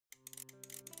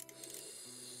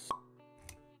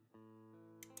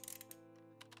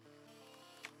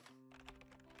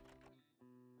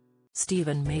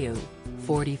Stephen Mayu,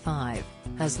 45,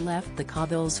 has left the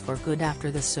Cobbles for good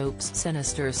after the soap's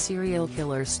sinister serial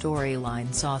killer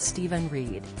storyline saw Stephen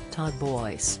Reed, Todd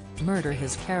Boyce, murder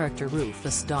his character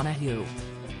Rufus Donahue.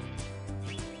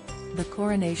 The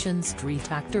Coronation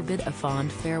Street actor bid a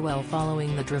fond farewell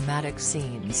following the dramatic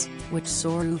scenes, which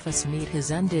saw Rufus meet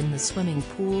his end in the swimming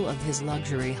pool of his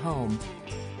luxury home.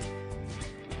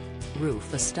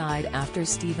 Rufus died after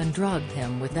Stephen drugged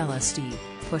him with LSD,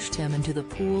 pushed him into the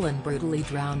pool and brutally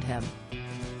drowned him.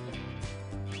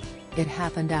 It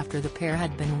happened after the pair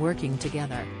had been working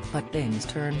together, but things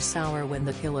turned sour when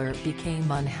the killer became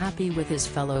unhappy with his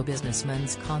fellow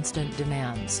businessman's constant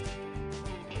demands.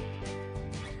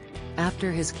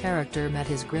 After his character met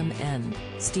his grim end,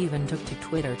 Stephen took to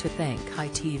Twitter to thank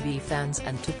ITV fans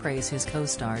and to praise his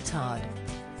co-star Todd.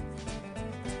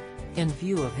 In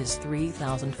view of his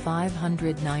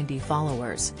 3,590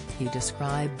 followers, he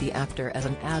described the actor as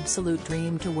an absolute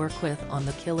dream to work with on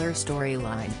the killer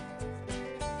storyline.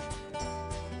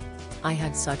 "I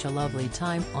had such a lovely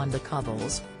time on The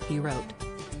Cobbles," he wrote.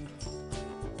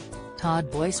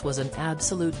 "Todd Boyce was an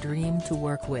absolute dream to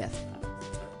work with.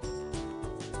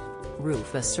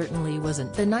 Rufus certainly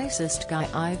wasn't the nicest guy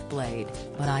I've played,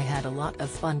 but I had a lot of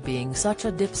fun being such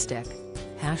a dipstick.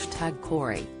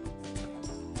 #Corey.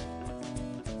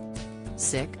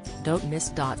 Sick, don't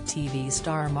miss. TV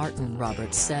star Martin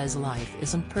Roberts says life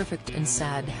isn't perfect in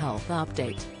sad health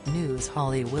update. News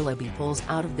Holly Willoughby pulls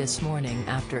out of This Morning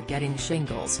after getting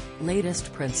shingles.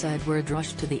 Latest Prince Edward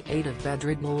rushed to the aid of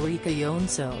bedridden Ulrika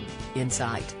Jonsson.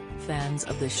 Insight. Fans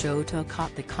of the show took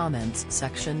out the comments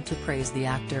section to praise the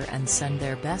actor and send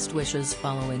their best wishes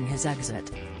following his exit.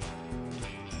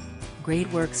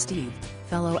 "Great work Steve,"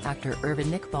 fellow actor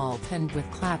Irvin Iqbal penned with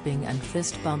clapping and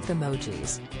fist bump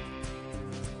emojis.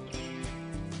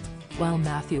 While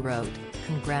Matthew wrote,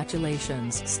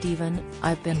 "Congratulations Stephen,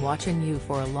 I've been watching you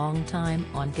for a long time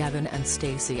on Gavin and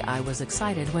Stacey. I was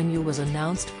excited when you was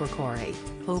announced for Corey.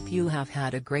 Hope you have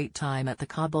had a great time at the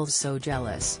Cobbles. So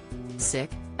jealous. Sick."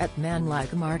 At Man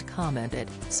Like Mart commented,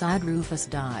 "Sad Rufus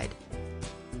died.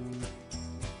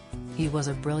 He was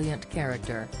a brilliant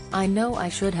character. I know I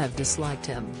should have disliked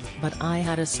him, but I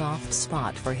had a soft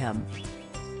spot for him.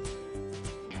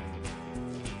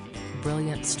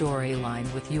 Brilliant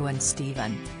storyline with you and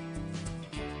Stephen.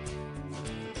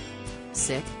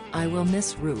 Sick, I will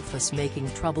miss Rufus making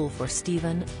trouble for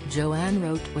Stephen," Joanne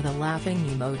wrote with a laughing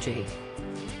emoji.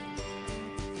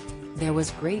 "There was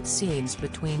great scenes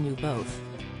between you both.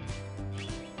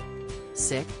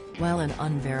 Sick," while an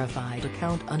unverified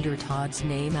account under Todd's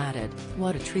name added,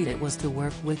 "What a treat it was to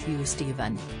work with you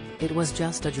Stephen. It was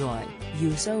just a joy,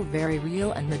 you so very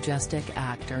real and majestic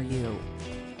actor you."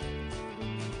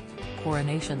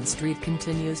 Coronation Street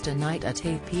continues tonight at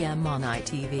 8 p.m. on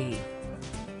ITV.